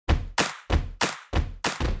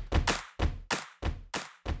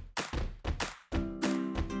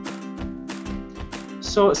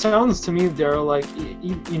So it sounds to me, Darrell, like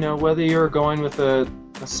you know, whether you're going with a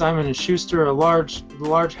Simon and Schuster, a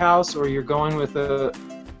large house, or you're going with a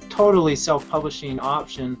totally self-publishing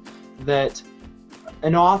option, that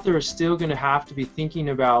an author is still going to have to be thinking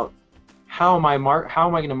about how am I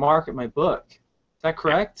going to market my book? Is that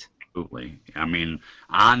correct? Absolutely. I mean,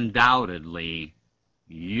 undoubtedly,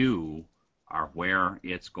 you are where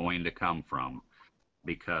it's going to come from,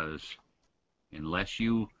 because unless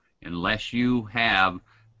you unless you have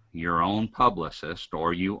your own publicist,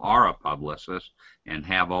 or you are a publicist and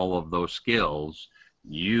have all of those skills,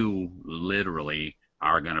 you literally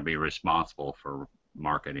are going to be responsible for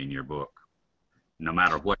marketing your book, no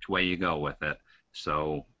matter which way you go with it.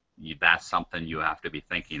 So that's something you have to be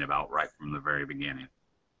thinking about right from the very beginning.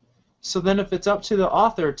 So then if it's up to the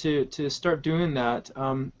author to start doing that,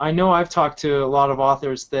 I know I've talked to a lot of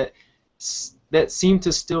authors that seem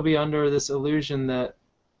to still be under this illusion that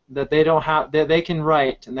they don't have that they can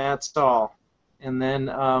write and that's all, and then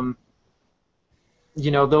you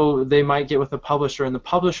know, though they might get with a publisher and the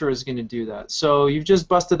publisher is going to do that. So you've just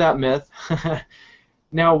busted that myth.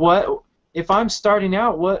 Now what if I'm starting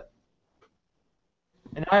out? What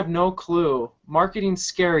and I have no clue. Marketing's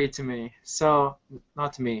scary to me. So,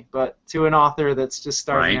 not to me, but to an author that's just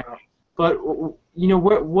starting Right. out. But you know,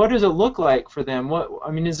 what does it look like for them? What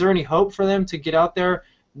I mean, is there any hope for them to get out there?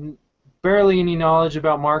 Barely any knowledge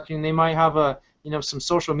about marketing. They might have some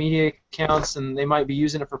social media accounts and they might be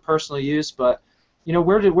using it for personal use. But you know,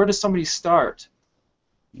 where does somebody start?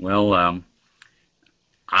 Well,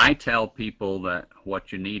 I tell people that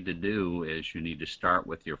what you need to do is you need to start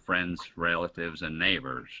with your friends, relatives, and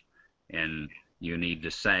neighbors, and you need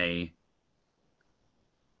to say,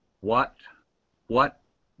 what what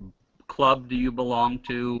club do you belong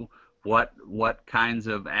to? What kinds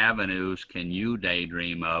of avenues can you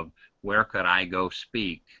daydream of? Where could I go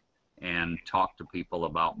speak and talk to people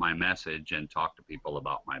about my message and talk to people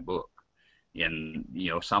about my book? And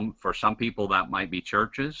for some people that might be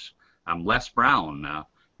churches. Les Brown.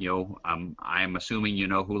 I'm assuming you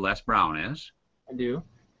know who Les Brown is. I do.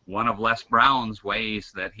 One of Les Brown's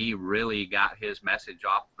ways that he really got his message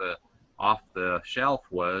off the shelf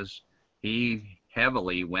was he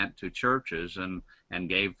heavily went to churches and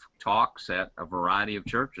gave talks at a variety of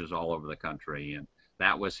churches all over the country, and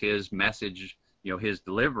that was his message, his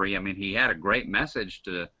delivery. I mean, he had a great message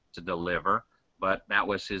to deliver, but that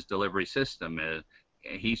was his delivery system.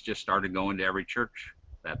 He's just started going to every church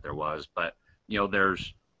that there was. But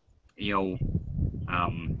there's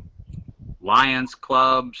Lions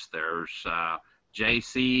clubs, there's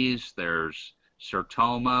JCs, there's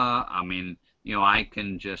Sertoma. I mean, I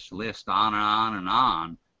can just list on and on and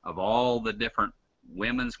on of all the different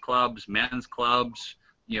women's clubs, men's clubs,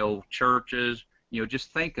 churches.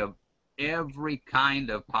 Just think of every kind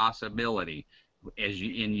of possibility.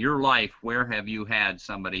 In your life, where have you had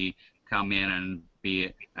somebody come in and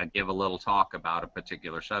give a little talk about a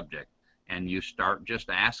particular subject? And you start just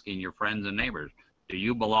asking your friends and neighbors, do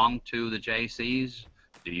you belong to the JCs?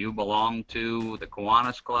 Do you belong to the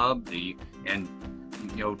Kiwanis Club?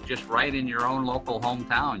 Just right in your own local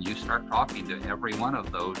hometown, you start talking to every one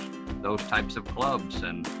of those types of clubs,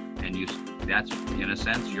 and that's, in a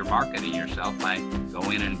sense, you're marketing yourself by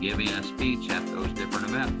going and giving a speech at those different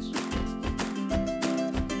events.